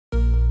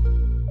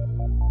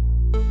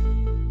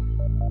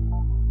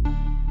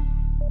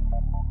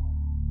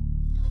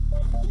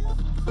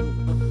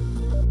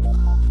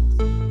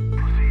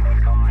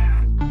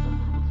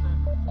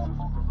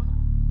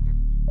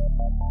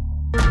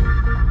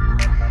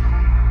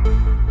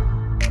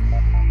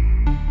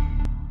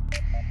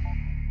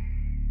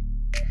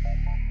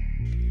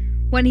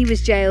When he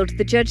was jailed,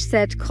 the judge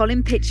said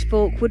Colin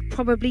Pitchfork would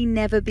probably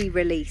never be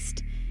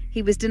released.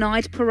 He was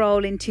denied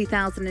parole in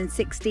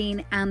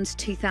 2016 and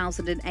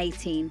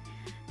 2018.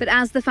 But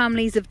as the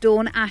families of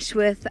Dawn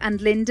Ashworth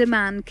and Linda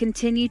Mann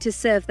continue to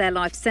serve their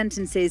life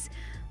sentences,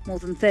 more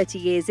than 30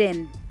 years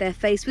in, they're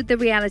faced with the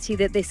reality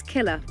that this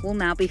killer will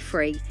now be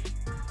free.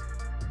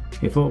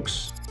 Hey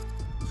folks,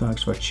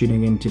 thanks for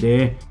tuning in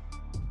today.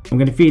 I'm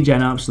going to feed you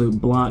an absolute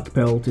black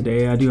pill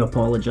today, I do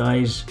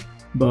apologise.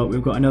 But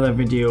we've got another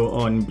video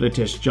on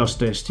British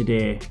justice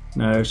today.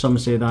 Now, some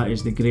say that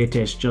is the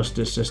greatest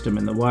justice system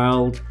in the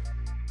world.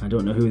 I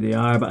don't know who they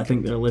are, but I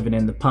think they're living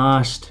in the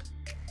past.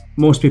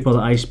 Most people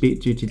that I speak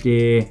to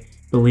today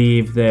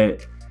believe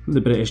that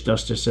the British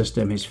justice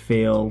system has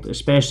failed,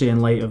 especially in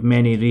light of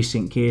many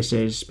recent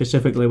cases,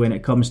 specifically when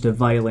it comes to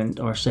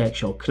violent or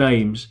sexual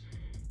crimes.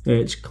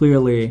 It's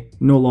clearly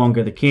no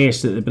longer the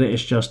case that the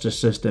British justice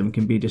system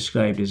can be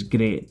described as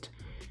great.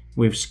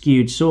 We've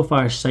skewed so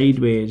far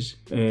sideways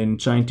in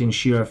trying to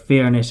ensure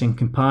fairness and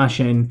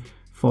compassion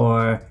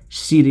for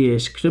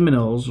serious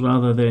criminals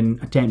rather than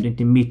attempting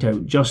to mete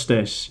out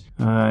justice,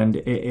 and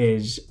it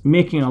is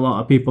making a lot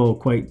of people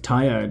quite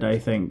tired, I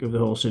think, of the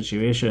whole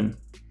situation.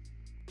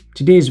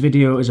 Today's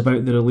video is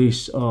about the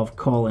release of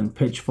Colin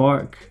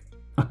Pitchfork,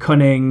 a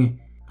cunning,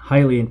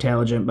 highly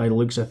intelligent by the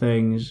looks of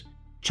things,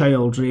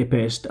 child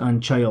rapist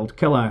and child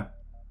killer,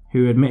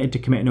 who admitted to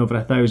committing over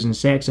 1,000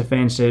 sex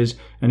offences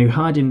and who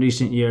had in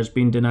recent years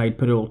been denied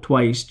parole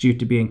twice due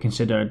to being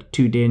considered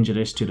too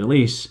dangerous to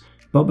release.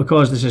 But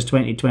because this is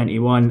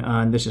 2021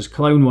 and this is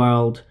Clown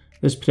World,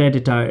 this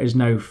predator is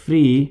now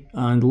free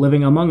and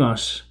living among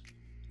us.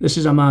 This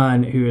is a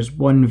man who is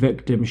one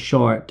victim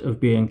short of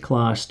being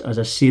classed as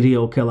a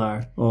serial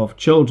killer of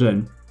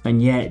children,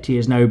 and yet he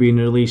is now being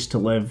released to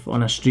live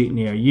on a street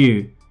near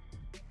you.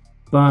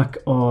 Back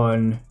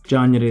on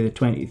January the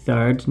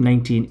 23rd,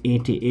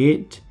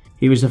 1988,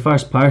 he was the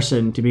first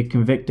person to be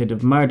convicted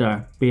of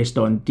murder based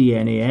on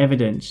DNA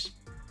evidence.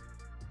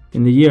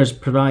 In the years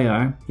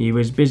prior, he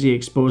was busy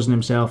exposing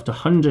himself to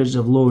hundreds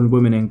of lone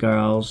women and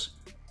girls,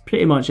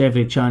 pretty much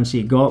every chance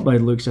he got by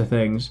the looks of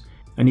things,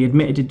 and he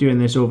admitted to doing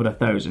this over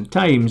 1,000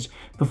 times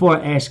before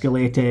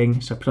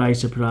escalating,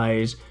 surprise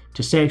surprise,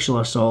 to sexual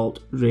assault,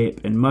 rape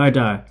and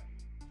murder.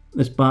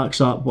 This backs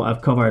up what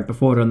I've covered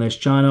before on this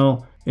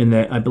channel, in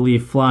that I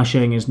believe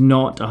flashing is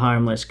not a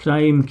harmless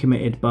crime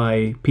committed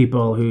by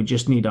people who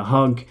just need a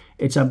hug.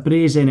 It's a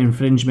brazen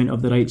infringement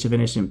of the rights of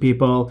innocent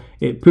people.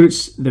 It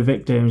puts the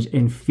victims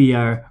in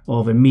fear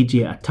of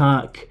immediate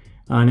attack,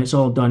 and it's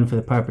all done for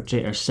the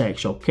perpetrator's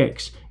sexual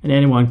kicks. And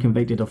anyone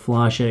convicted of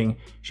flashing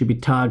should be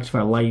tagged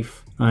for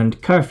life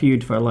and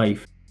curfewed for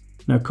life.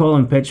 Now,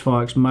 Colin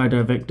Pitchfork's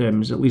murder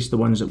victims, at least the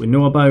ones that we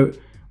know about,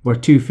 were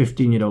two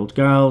 15-year-old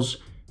girls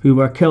who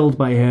were killed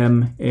by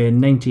him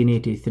in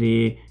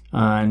 1983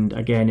 and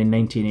again in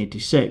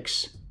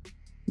 1986.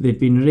 They'd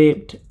been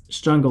raped,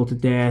 strangled to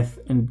death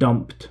and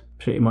dumped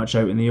pretty much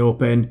out in the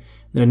open.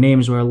 Their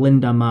names were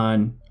Linda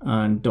Mann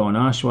and Dawn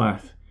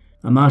Ashworth.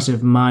 A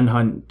massive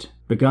manhunt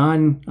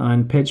began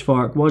and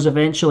Pitchfork was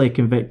eventually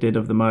convicted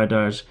of the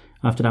murders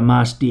after a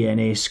mass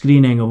DNA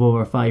screening of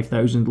over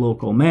 5,000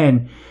 local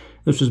men.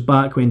 This was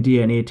back when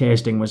DNA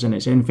testing was in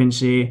its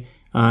infancy,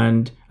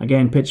 and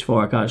again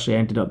Pitchfork actually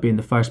ended up being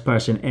the first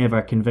person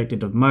ever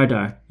convicted of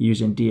murder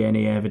using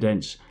DNA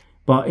evidence.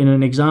 But in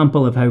an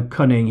example of how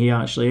cunning he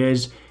actually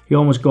is, he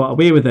almost got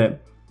away with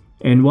it.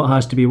 In what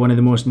has to be one of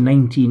the most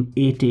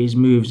 1980s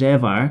moves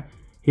ever,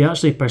 he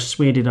actually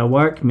persuaded a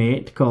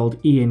workmate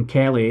called Ian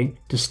Kelly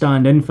to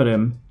stand in for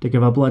him to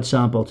give a blood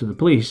sample to the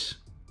police.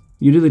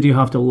 You really do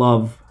have to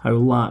love how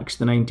lax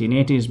the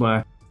 1980s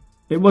were.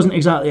 It wasn't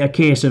exactly a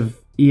case of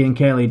Ian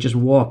Kelly just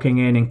walking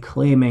in and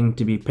claiming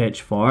to be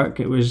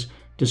Pitchfork. It was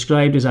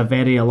described as a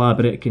very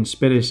elaborate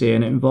conspiracy,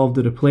 and it involved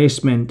the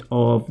replacement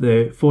of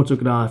the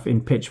photograph in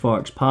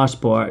Pitchfork's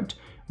passport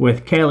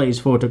with Kelly's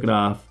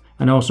photograph,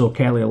 and also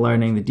Kelly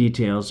learning the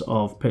details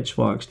of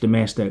Pitchfork's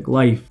domestic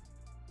life.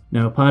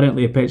 Now,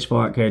 apparently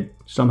Pitchfork had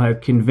somehow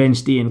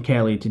convinced Ian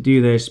Kelly to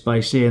do this by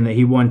saying that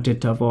he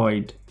wanted to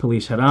avoid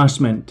police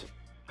harassment.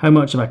 How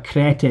much of a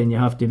cretin you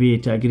have to be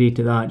to agree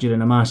to that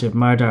during a massive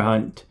murder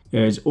hunt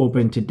is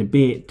open to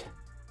debate.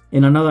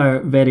 In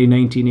another very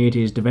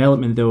 1980s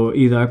development though,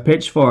 either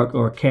Pitchfork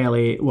or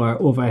Kelly were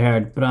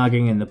overheard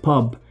bragging in the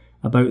pub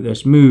about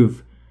this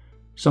move.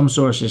 Some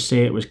sources say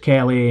it was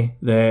Kelly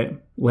that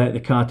let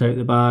the cat out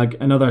the bag,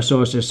 and other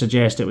sources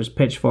suggest it was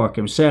Pitchfork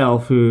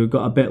himself who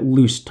got a bit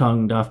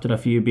loose-tongued after a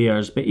few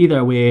beers, but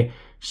either way,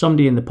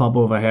 somebody in the pub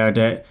overheard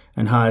it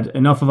and had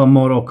enough of a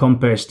moral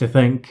compass to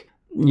think,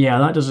 yeah,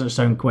 that doesn't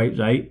sound quite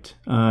right,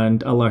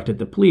 and alerted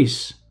the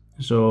police.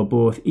 So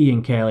both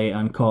Ian Kelly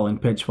and Colin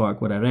Pitchfork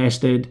were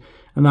arrested,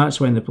 and that's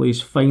when the police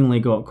finally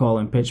got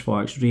Colin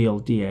Pitchfork's real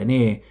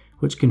DNA,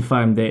 which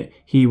confirmed that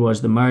he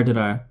was the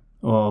murderer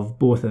of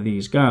both of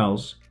these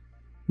girls.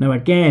 Now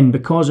again,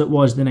 because it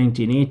was the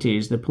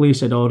 1980s, the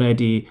police had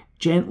already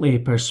gently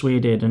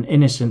persuaded an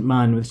innocent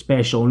man with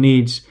special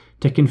needs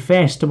to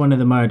confess to one of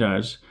the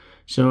murders.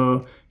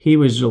 So he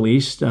was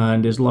released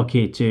and is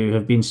lucky to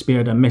have been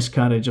spared a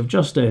miscarriage of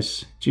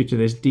justice due to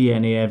this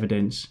DNA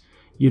evidence.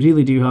 You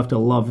really do have to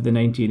love the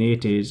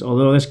 1980s,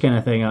 although this kind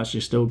of thing actually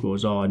still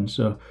goes on.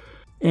 So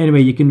anyway,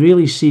 you can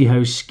really see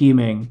how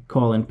scheming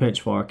Colin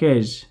Pitchfork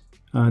is.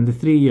 And the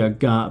 3-year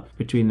gap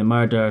between the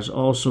murders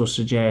also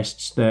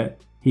suggests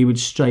that he would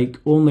strike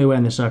only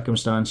when the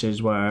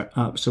circumstances were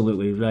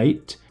absolutely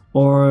right,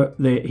 or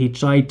that he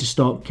tried to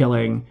stop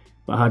killing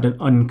but had an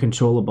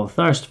uncontrollable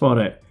thirst for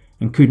it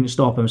and couldn't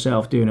stop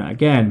himself doing it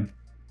again.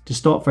 To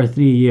stop for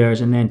 3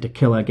 years and then to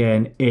kill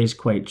again is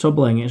quite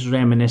troubling. It's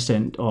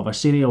reminiscent of a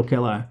serial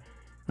killer.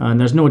 And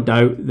there's no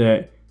doubt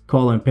that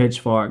Colin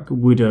Pitchfork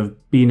would have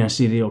been a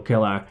serial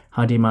killer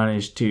had he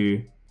managed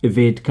to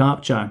evade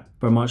capture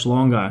for much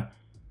longer.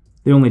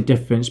 The only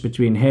difference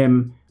between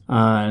him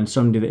and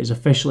somebody that is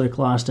officially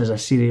classed as a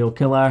serial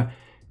killer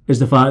is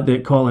the fact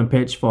that Colin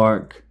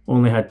Pitchfork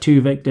only had 2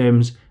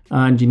 victims,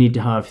 and you need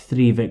to have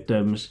 3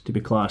 victims to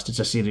be classed as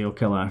a serial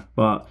killer.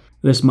 But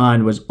this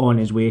man was on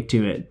his way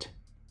to it.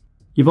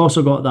 You've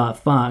also got that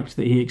fact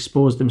that he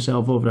exposed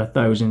himself over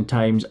 1,000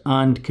 times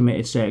and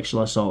committed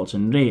sexual assaults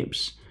and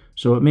rapes.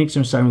 So it makes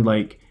him sound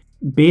like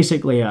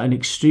basically an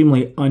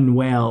extremely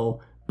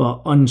unwell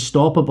but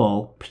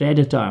unstoppable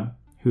predator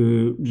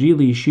who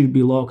really should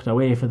be locked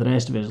away for the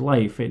rest of his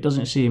life. It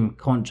doesn't seem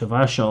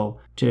controversial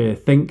to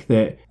think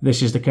that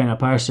this is the kind of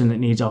person that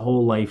needs a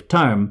whole life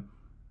term,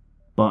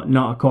 but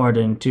not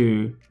according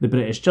to the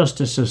British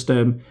justice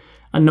system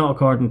and not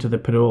according to the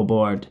parole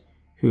board,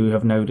 who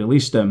have now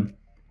released him.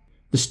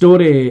 The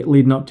story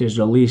leading up to his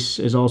release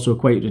is also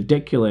quite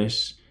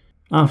ridiculous.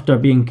 After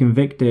being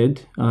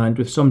convicted, and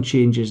with some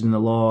changes in the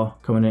law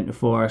coming into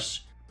force,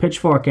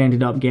 Pitchfork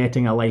ended up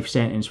getting a life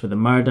sentence for the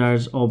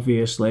murders,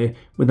 obviously,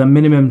 with a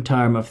minimum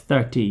term of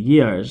 30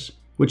 years,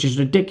 which is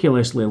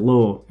ridiculously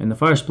low in the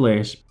first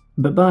place.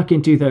 But back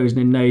in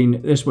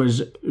 2009, this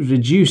was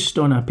reduced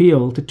on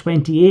appeal to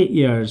 28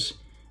 years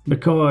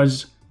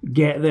because,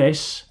 get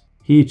this,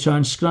 he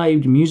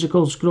transcribed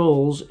musical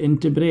scrolls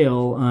into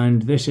braille,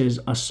 and this is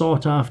a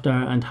sought after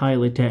and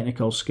highly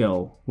technical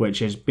skill,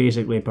 which is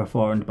basically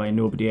performed by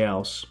nobody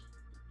else.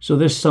 So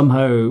this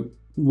somehow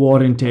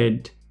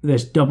warranted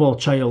this double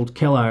child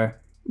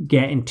killer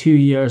getting 2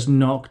 years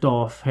knocked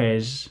off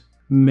his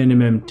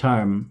minimum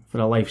term for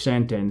a life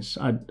sentence.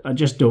 I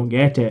just don't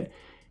get it.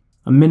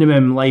 A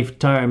minimum life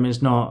term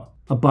is not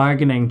a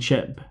bargaining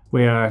chip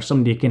where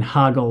somebody can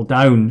haggle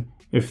down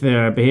if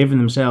they're behaving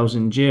themselves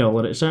in jail,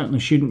 or it certainly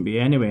shouldn't be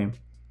anyway.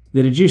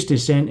 They reduced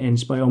his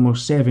sentence by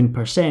almost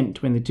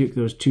 7% when they took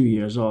those 2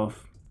 years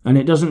off. And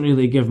it doesn't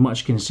really give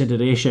much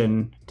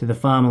consideration to the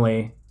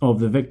family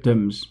of the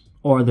victims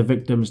or the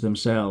victims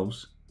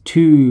themselves.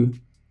 2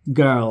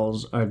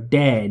 girls are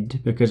dead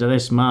because of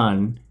this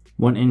man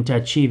wanting to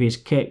achieve his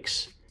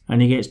kicks,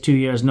 and he gets 2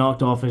 years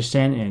knocked off his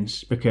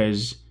sentence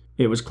because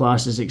it was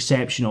classed as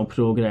exceptional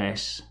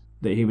progress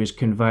that he was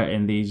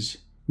converting these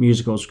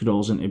musical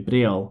scrolls into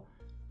braille.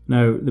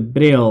 Now, the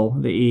braille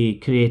that he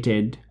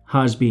created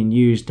has been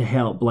used to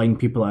help blind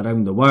people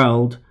around the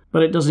world,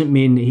 but it doesn't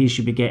mean that he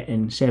should be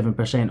getting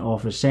 7%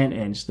 off his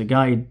sentence. The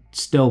guy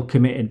still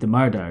committed the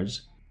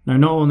murders. Now,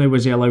 not only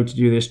was he allowed to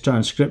do this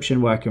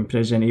transcription work in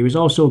prison, he was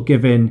also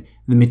given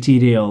the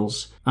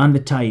materials and the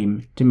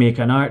time to make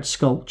an art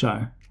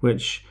sculpture,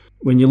 which,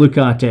 when you look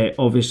at it,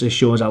 obviously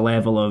shows a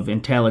level of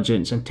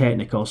intelligence and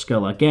technical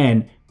skill.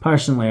 Again,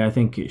 personally, I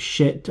think it's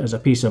shit as a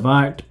piece of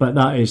art, but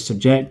that is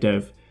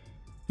subjective.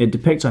 It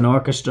depicts an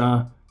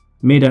orchestra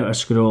made out of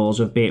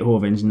scrolls of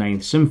Beethoven's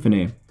Ninth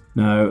Symphony.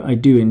 Now, I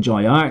do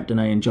enjoy art and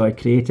I enjoy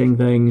creating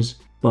things,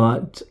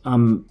 but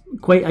I'm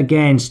quite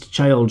against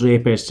child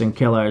rapists and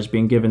killers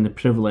being given the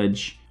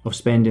privilege of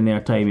spending their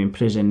time in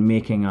prison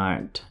making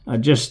art. I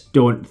just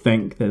don't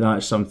think that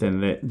that's something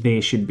that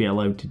they should be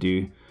allowed to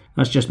do.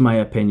 That's just my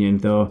opinion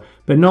though.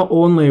 But not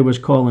only was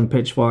Colin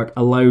Pitchfork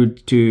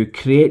allowed to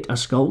create a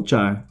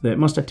sculpture that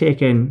must have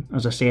taken,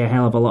 as I say, a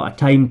hell of a lot of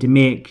time to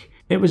make,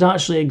 it was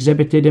actually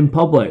exhibited in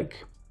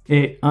public.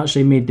 It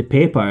actually made the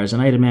papers,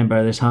 and I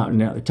remember this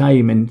happening at the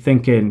time and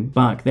thinking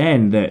back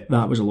then that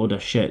that was a load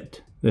of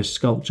shit, this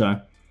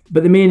sculpture.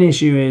 But the main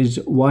issue is,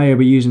 why are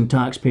we using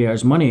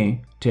taxpayers'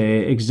 money to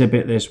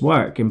exhibit this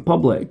work in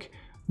public?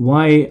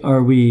 Why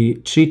are we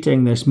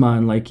treating this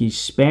man like he's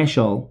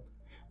special?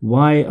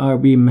 Why are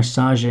we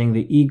massaging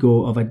the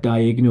ego of a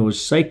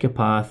diagnosed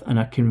psychopath and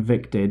a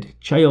convicted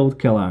child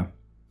killer?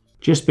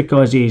 Just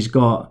because he's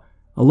got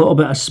a little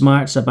bit of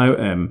smarts about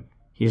him,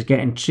 he's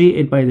getting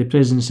treated by the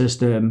prison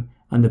system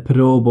and the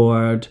parole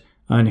board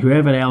and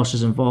whoever else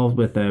is involved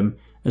with him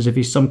as if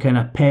he's some kind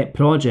of pet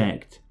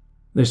project.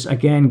 This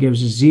again gives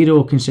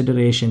zero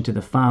consideration to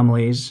the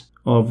families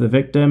of the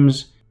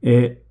victims.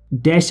 It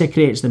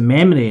desecrates the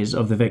memories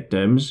of the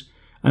victims,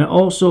 and it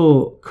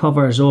also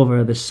covers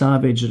over the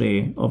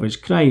savagery of his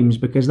crimes,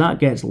 because that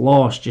gets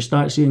lost. You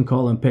start seeing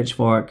Colin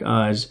Pitchfork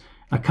as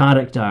a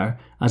character,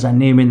 as a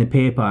name in the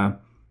paper,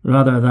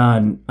 rather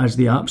than as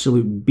the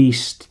absolute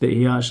beast that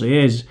he actually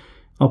is.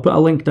 I'll put a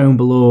link down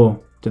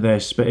below to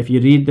this, but if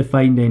you read the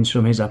findings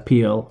from his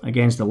appeal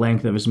against the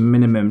length of his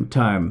minimum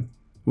term,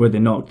 where they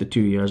knocked the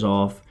 2 years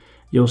off,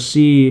 you'll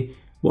see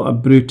what a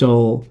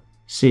brutal,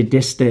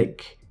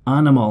 sadistic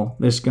animal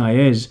this guy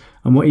is,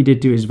 and what he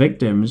did to his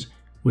victims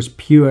was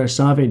pure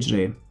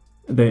savagery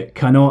that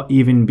cannot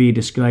even be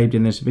described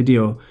in this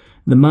video.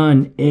 The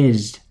man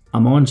is a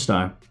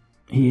monster.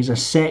 He is a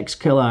sex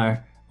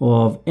killer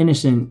of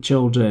innocent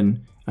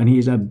children, and he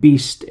is a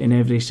beast in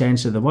every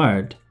sense of the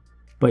word.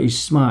 But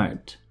he's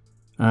smart,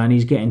 and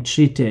he's getting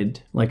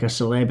treated like a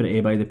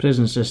celebrity by the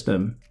prison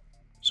system.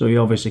 So he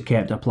obviously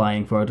kept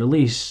applying for a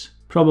release,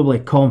 probably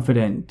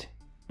confident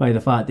by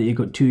the fact that he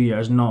got 2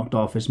 years knocked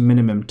off his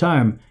minimum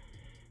term.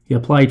 He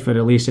applied for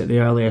release at the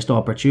earliest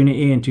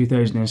opportunity in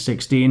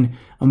 2016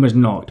 and was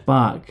knocked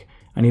back,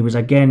 and he was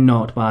again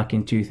knocked back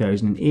in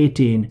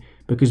 2018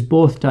 because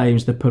both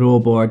times the parole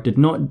board did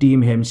not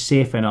deem him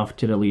safe enough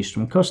to release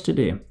from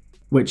custody,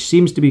 which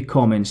seems to be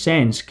common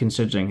sense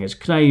considering his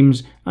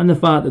crimes and the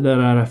fact that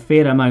there are a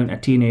fair amount of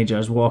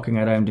teenagers walking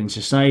around in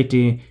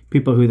society,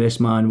 people who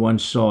this man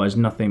once saw as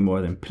nothing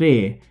more than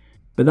prey.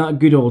 But that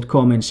good old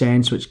common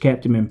sense which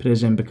kept him in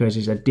prison because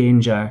he's a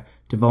danger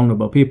to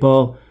vulnerable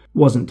people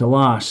wasn't to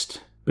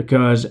last,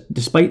 because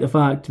despite the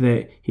fact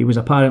that he was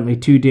apparently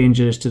too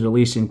dangerous to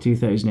release in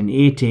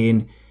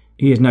 2018,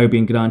 he has now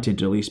been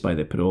granted release by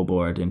the parole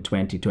board in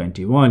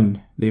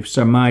 2021. They've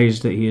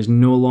surmised that he is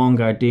no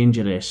longer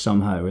dangerous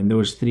somehow in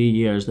those 3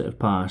 years that have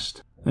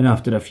passed. And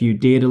after a few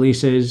day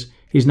releases,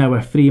 he's now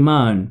a free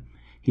man.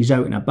 He's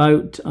out and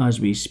about as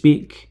we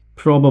speak,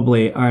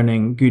 probably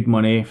earning good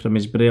money from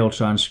his braille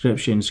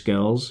transcription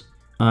skills.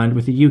 And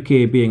with the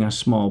UK being a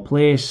small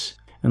place,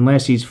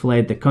 unless he's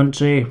fled the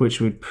country, which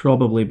would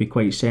probably be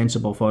quite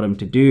sensible for him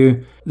to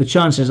do, the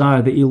chances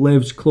are that he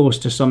lives close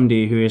to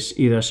somebody who is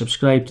either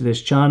subscribed to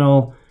this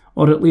channel,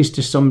 or at least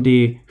to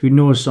somebody who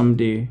knows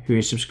somebody who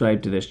is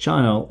subscribed to this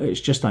channel. It's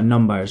just a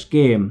numbers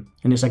game,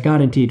 and it's a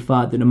guaranteed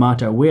fact that no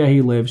matter where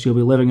he lives, he'll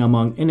be living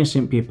among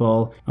innocent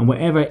people, and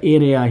whatever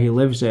area he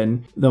lives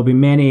in, there'll be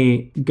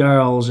many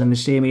girls in the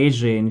same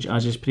age range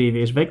as his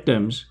previous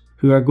victims,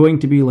 who are going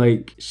to be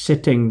like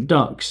sitting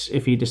ducks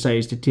if he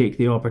decides to take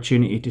the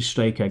opportunity to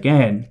strike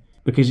again,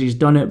 because he's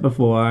done it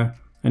before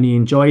and he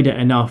enjoyed it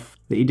enough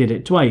that he did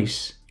it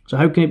twice. So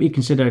how can it be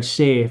considered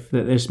safe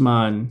that this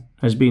man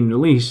has been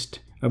released?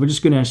 Are we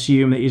just going to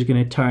assume that he's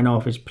going to turn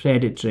off his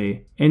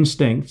predatory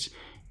instincts,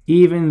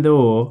 even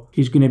though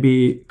he's going to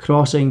be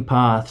crossing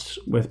paths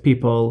with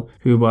people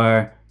who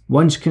were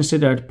once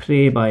considered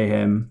prey by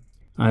him?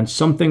 And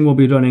something will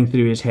be running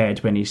through his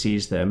head when he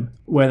sees them,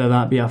 whether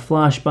that be a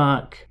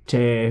flashback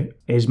to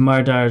his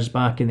murders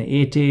back in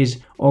the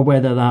 80s, or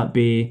whether that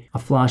be a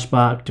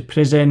flashback to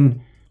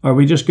prison. Are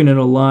we just going to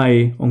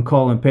rely on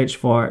Colin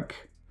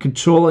Pitchfork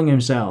controlling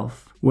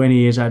himself when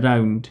he is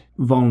around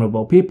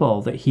vulnerable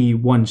people that he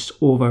once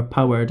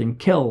overpowered and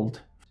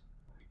killed?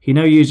 He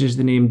now uses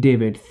the name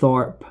David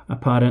Thorpe,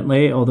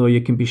 apparently, although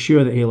you can be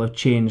sure that he'll have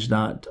changed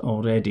that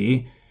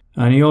already.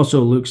 And he also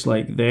looks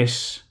like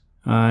this.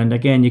 And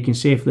again, you can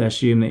safely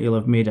assume that he'll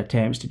have made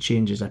attempts to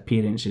change his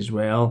appearance as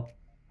well.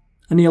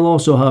 And he'll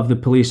also have the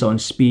police on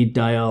speed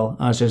dial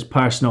as his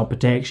personal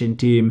protection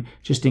team,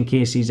 just in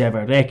case he's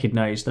ever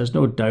recognised. There's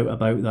no doubt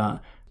about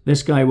that.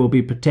 This guy will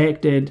be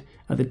protected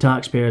at the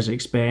taxpayer's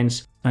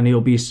expense, and he'll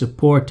be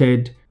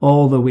supported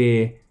all the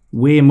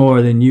way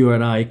more than you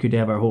or I could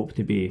ever hope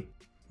to be.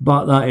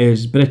 But that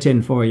is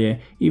Britain for you.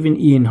 Even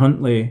Ian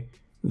Huntley,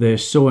 the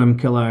Soham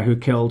killer who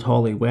killed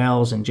Holly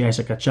Wells and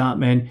Jessica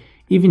Chapman,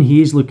 even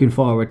he's looking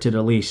forward to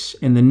release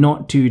in the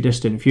not too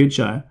distant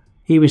future.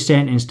 He was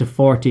sentenced to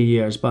 40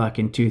 years back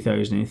in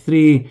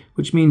 2003,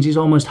 which means he's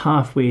almost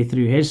halfway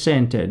through his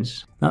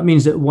sentence. That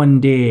means that one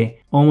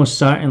day, almost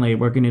certainly,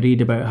 we're going to read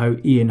about how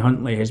Ian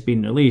Huntley has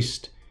been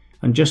released.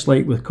 And just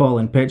like with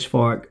Colin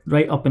Pitchfork,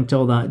 right up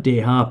until that day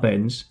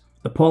happens,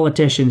 the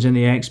politicians and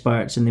the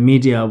experts and the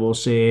media will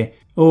say,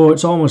 oh,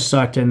 it's almost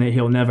certain that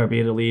he'll never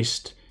be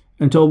released,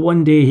 until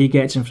one day he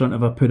gets in front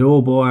of a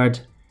parole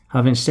board,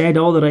 having said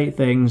all the right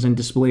things and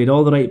displayed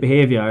all the right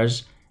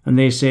behaviours, and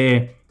they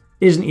say,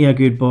 isn't he a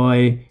good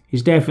boy?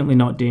 He's definitely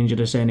not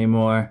dangerous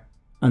anymore.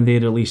 And they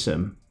release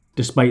him,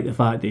 despite the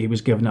fact that he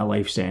was given a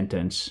life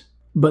sentence.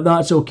 But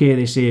that's okay,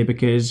 they say,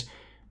 because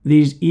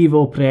these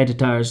evil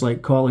predators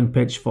like Colin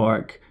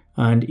Pitchfork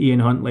and Ian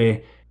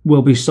Huntley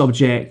will be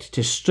subject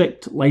to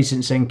strict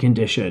licensing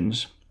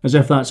conditions, as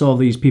if that's all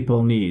these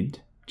people need.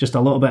 Just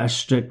a little bit of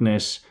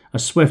strictness, a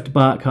swift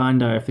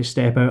backhander if they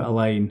step out of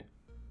line.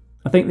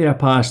 I think they're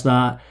past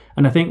that,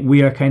 and I think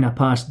we are kind of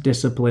past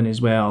discipline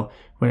as well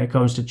when it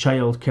comes to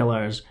child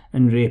killers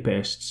and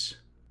rapists.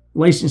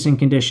 Licensing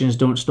conditions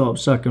don't stop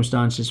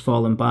circumstances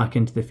falling back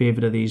into the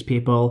favour of these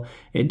people.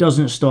 It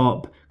doesn't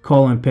stop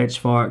Colin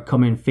Pitchfork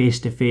coming face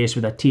to face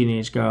with a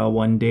teenage girl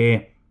one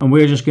day, and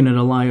we're just going to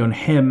rely on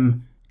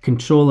him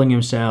controlling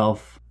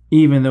himself,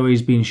 even though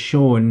he's been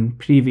shown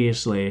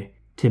previously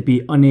to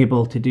be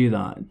unable to do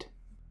that.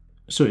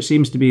 So it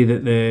seems to be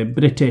that the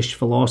British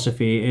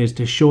philosophy is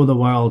to show the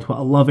world what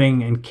a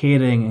loving and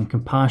caring and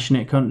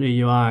compassionate country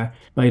you are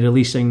by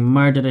releasing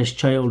murderous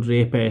child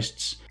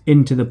rapists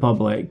into the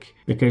public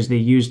because they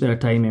used their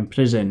time in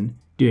prison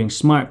doing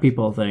smart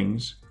people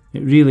things.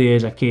 It really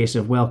is a case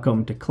of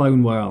welcome to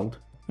clown world.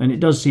 And it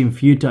does seem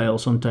futile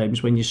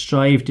sometimes when you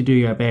strive to do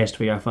your best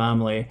for your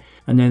family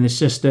and then the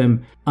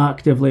system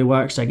actively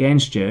works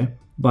against you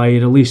by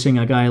releasing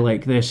a guy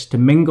like this to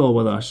mingle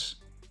with us.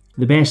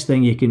 The best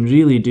thing you can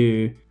really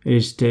do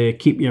is to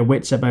keep your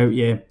wits about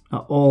you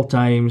at all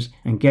times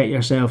and get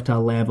yourself to a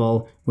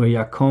level where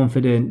you're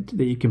confident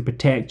that you can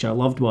protect your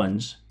loved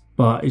ones.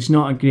 But it's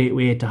not a great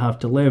way to have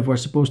to live. We're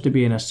supposed to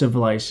be in a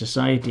civilized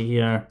society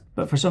here.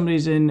 But for some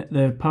reason,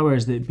 the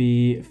powers that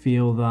be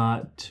feel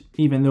that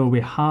even though we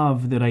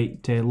have the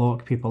right to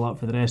lock people up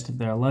for the rest of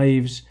their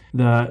lives,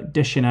 that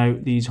dishing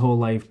out these whole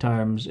life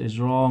terms is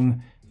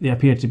wrong. They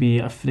appear to be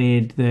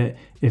afraid that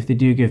if they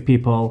do give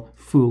people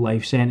full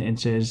life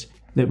sentences,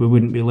 that we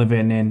wouldn't be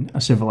living in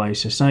a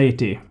civilized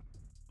society.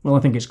 Well, I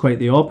think it's quite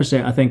the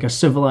opposite. I think a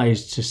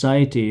civilized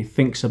society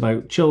thinks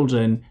about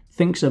children,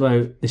 thinks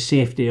about the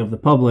safety of the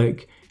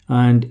public,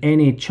 and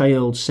any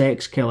child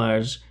sex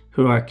killers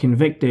who are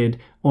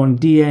convicted on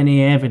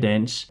DNA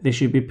evidence, they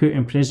should be put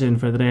in prison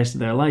for the rest of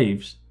their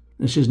lives.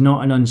 This is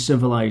not an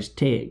uncivilized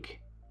take.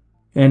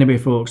 Anyway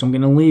folks, I'm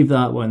going to leave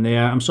that one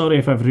there. I'm sorry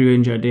if I've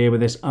ruined your day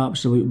with this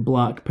absolute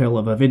black pill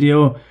of a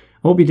video. I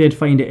hope you did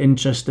find it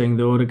interesting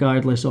though,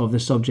 regardless of the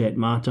subject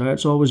matter.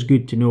 It's always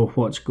good to know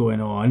what's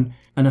going on.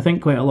 And I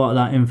think quite a lot of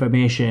that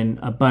information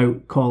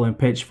about Colin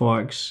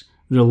Pitchfork's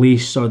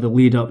release or the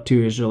lead up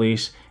to his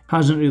release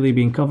hasn't really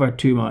been covered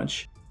too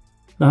much.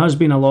 There has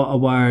been a lot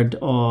of word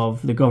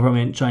of the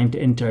government trying to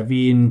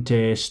intervene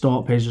to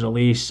stop his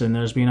release, and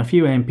there's been a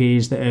few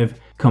MPs that have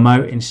come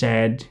out and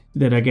said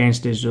they're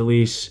against his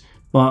release,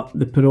 but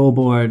the parole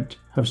board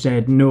have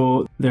said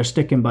no, they're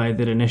sticking by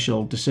their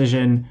initial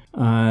decision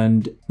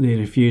and they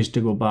refuse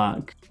to go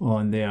back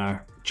on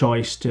their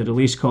choice to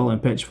release Colin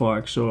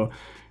Pitchfork. So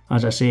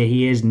as I say,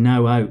 he is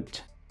now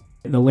out.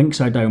 The links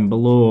are down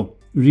below.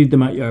 Read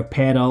them at your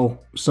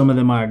peril. Some of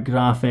them are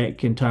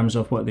graphic in terms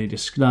of what they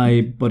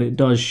describe, but it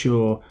does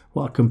show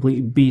what a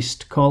complete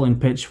beast Colin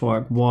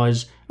Pitchfork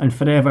was and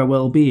forever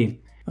will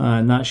be,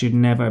 and that should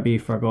never be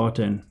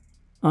forgotten.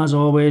 As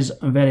always,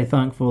 I'm very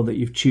thankful that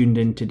you've tuned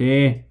in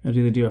today. I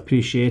really do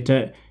appreciate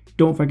it.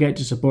 Don't forget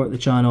to support the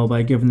channel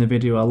by giving the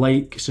video a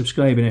like,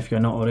 subscribing if you're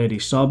not already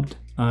subbed,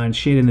 and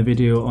sharing the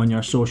video on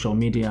your social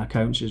media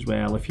accounts as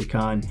well if you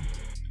can.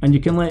 And you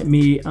can let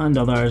me and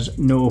others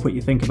know what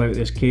you think about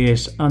this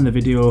case and the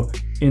video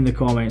in the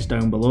comments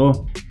down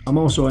below. I'm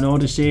also on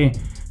Odyssey,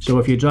 so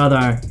if you'd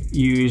rather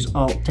use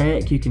alt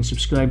tech, you can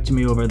subscribe to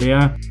me over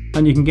there.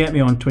 And you can get me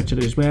on Twitter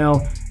as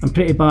well. I'm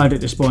pretty bad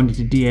at responding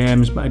to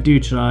DMs, but I do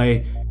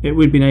try. It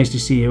would be nice to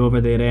see you over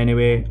there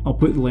anyway. I'll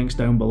put the links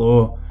down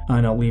below,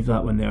 and I'll leave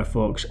that one there,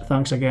 folks.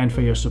 Thanks again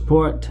for your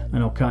support, and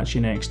I'll catch you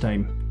next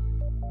time.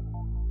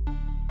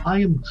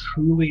 I am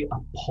truly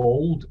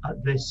appalled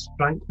at this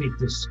frankly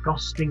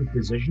disgusting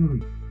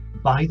decision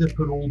by the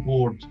parole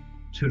board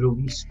to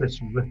release this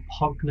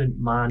repugnant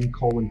man,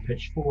 Colin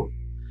Pitchfork.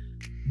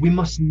 We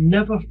must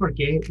never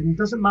forget, and it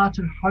doesn't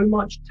matter how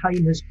much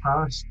time has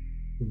passed,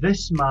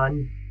 this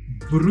man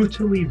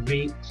brutally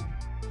raped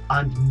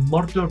and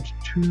murdered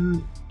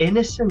two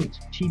innocent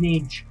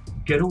teenage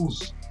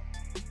girls